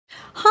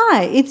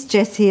Hi, it's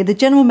Jess here, the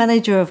General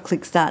Manager of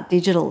Clickstart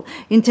Digital.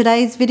 In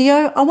today's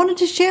video, I wanted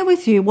to share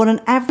with you what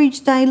an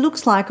average day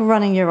looks like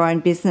running your own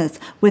business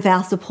with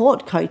our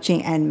support,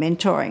 coaching and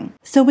mentoring.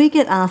 So we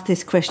get asked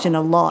this question a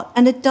lot,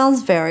 and it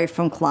does vary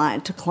from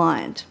client to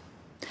client.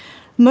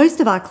 Most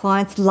of our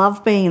clients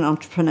love being an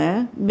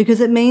entrepreneur because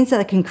it means that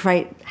they can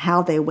create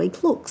how their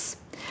week looks.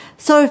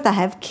 So if they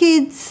have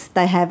kids,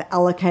 they have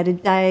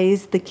allocated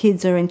days, the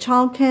kids are in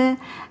childcare,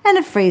 and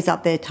it frees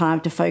up their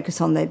time to focus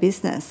on their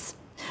business.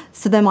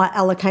 So they might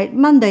allocate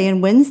Monday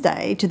and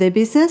Wednesday to their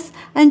business,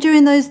 and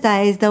during those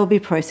days they'll be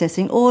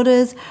processing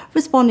orders,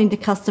 responding to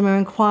customer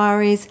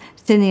inquiries,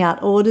 sending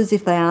out orders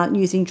if they aren't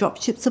using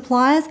dropship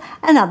suppliers,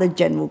 and other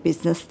general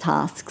business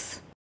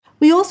tasks.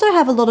 We also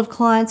have a lot of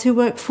clients who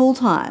work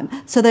full-time,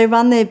 so they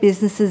run their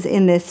businesses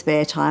in their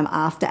spare time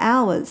after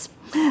hours.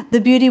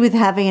 The beauty with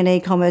having an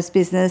e-commerce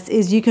business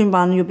is you can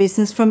run your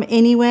business from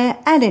anywhere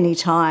at any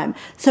time,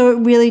 so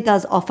it really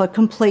does offer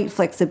complete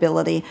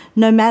flexibility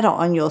no matter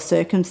on your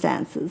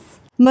circumstances.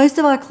 Most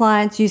of our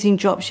clients using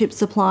dropship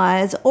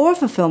suppliers or a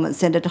fulfillment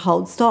centre to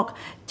hold stock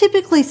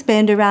typically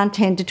spend around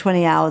 10 to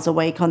 20 hours a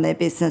week on their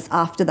business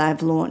after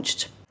they've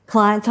launched.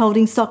 Clients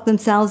holding stock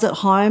themselves at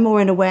home or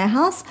in a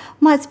warehouse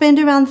might spend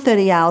around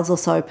 30 hours or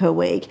so per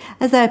week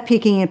as they are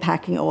picking and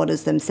packing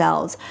orders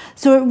themselves.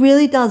 So it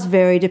really does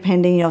vary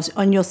depending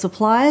on your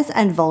suppliers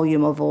and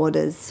volume of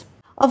orders.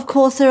 Of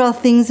course, there are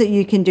things that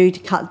you can do to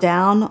cut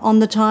down on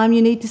the time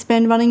you need to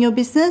spend running your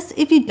business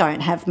if you don't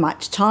have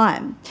much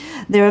time.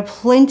 There are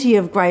plenty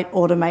of great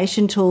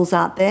automation tools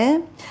out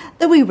there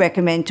that we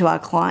recommend to our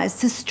clients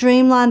to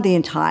streamline the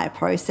entire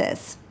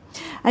process.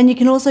 And you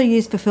can also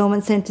use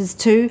fulfillment centres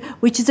too,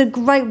 which is a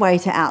great way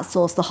to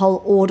outsource the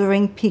whole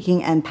ordering,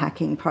 picking and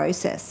packing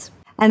process.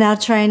 And our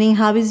training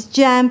hub is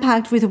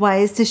jam-packed with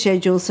ways to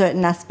schedule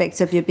certain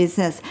aspects of your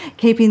business,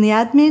 keeping the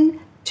admin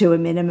to a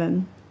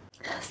minimum.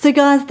 So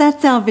guys,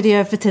 that's our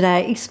video for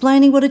today,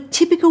 explaining what a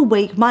typical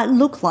week might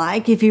look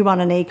like if you run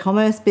an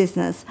e-commerce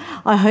business.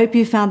 I hope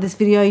you found this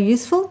video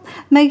useful.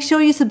 Make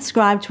sure you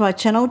subscribe to our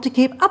channel to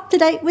keep up to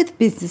date with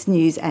business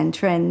news and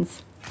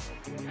trends.